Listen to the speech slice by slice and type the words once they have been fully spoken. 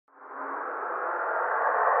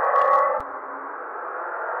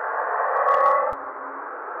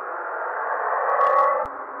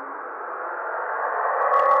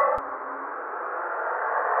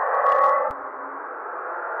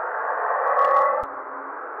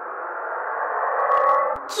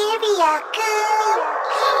KIVYA good.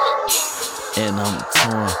 And I'm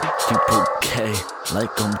torn, people K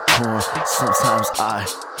like I'm torn. Sometimes I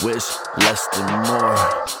wish less than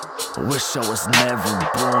more. Wish I was never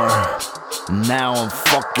born. Now I'm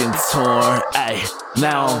fucking torn, ayy.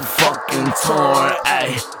 Now I'm fucking torn,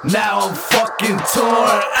 ayy. Now I'm fucking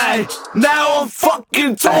torn, ayy. Now I'm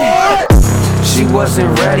fucking torn. She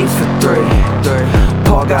wasn't ready for three.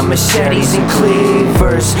 Paul got machetes and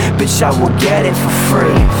cleavers. Bitch, I will get it for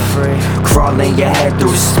free. Crawling your head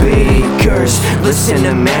through speakers. Listen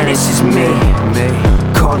to man, this is me.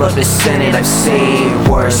 Call up the Senate, I've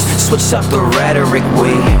seen worse. Switch up the rhetoric,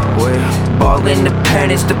 we ball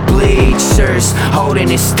independence, the bleachers.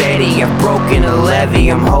 Holding it steady, I've broken a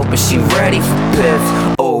levee. I'm hoping she ready for piff.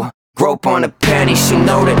 Oh, grope on a penny, she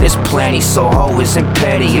know that there's plenty. So hoe isn't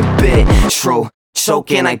petty, a bit true.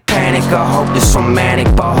 Choking, I panic, I hope this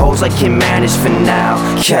romantic. But hoes I can manage for now,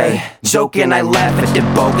 okay. Joking, I laugh at the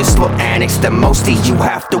bogus little annex that most of you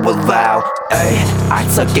have to allow. Ay, I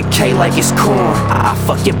tuck your K like it's corn. I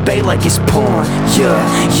fuck your bae like it's porn.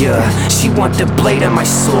 Yeah, she want the blade of my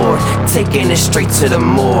sword, taking it straight to the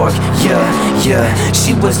morgue. Yeah,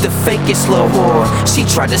 she was the fakest little whore. She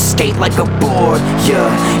tried to skate like a board.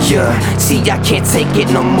 Yeah, see I can't take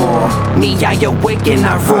it no more. Me, I awake and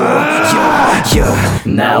I roar. Yeah.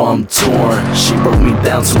 Now I'm torn, she broke me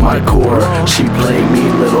down to my core. She played me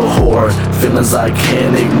little whore, feelings I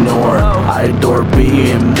can't ignore. I adore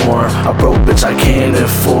being more, a broke bitch I can't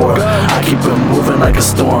afford. I keep it moving like a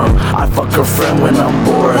storm, I fuck her friend when I'm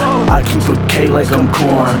bored. I keep a K like I'm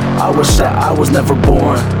corn, I wish that I was never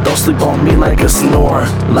born. Don't sleep on me like a snore.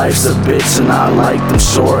 Life's a bitch and I like them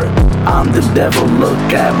short. I'm the devil, look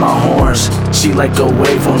at my horns. She like a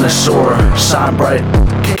wave on the shore, shine bright,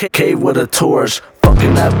 K with a torch.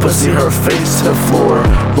 Fucking that pussy, her face to the floor.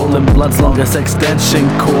 Rolling blunts, longest extension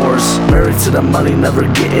course. Married to the money, never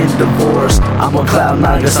getting divorced. I'm a cloud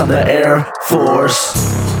nine, guess I'm the Air Force.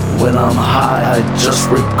 When I'm high, I just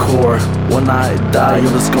record. When I die,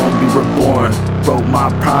 yo, it's gonna be reborn. Broke my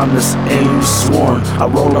promise and you sworn. I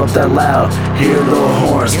roll up that loud, hear the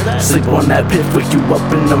horns. Sleep on that pit, wake you up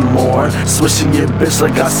in the morn. Swishing your bitch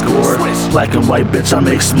like I scored. Black and white bitch, I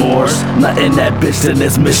make s'mores. Nothing that bitch, then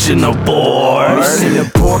it's mission aboard. Mission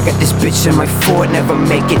aboard, got this bitch in my fort. Never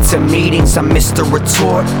make it to meetings, I miss the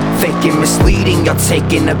retort. Faking misleading, y'all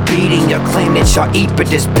taking a beating. Y'all claim that y'all eat, but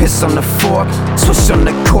there's piss on the fork. Switch on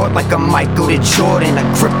the court like a Michael to Jordan. I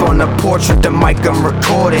grip on the portrait, the mic I'm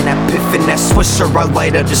recording. I piff in that swisher, I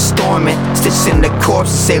light up the storming. Stitch in the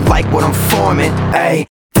corpse and say like what I'm forming. Ayy,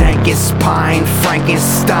 Dankest Pine,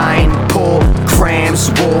 Frankenstein, Pull, Grams,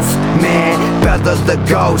 Wolf, Man, Bella the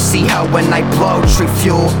Ghost. See how when I blow, tree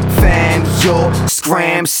fuel, fam, you'll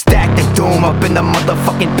scram, stack the doom up in the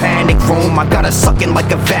motherfucking panic room. I got her sucking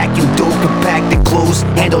like a vacuum, dude, compact the clues,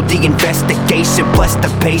 handle the investigation, bless the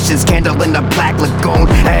patience, candle in the black lagoon.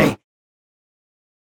 Hey.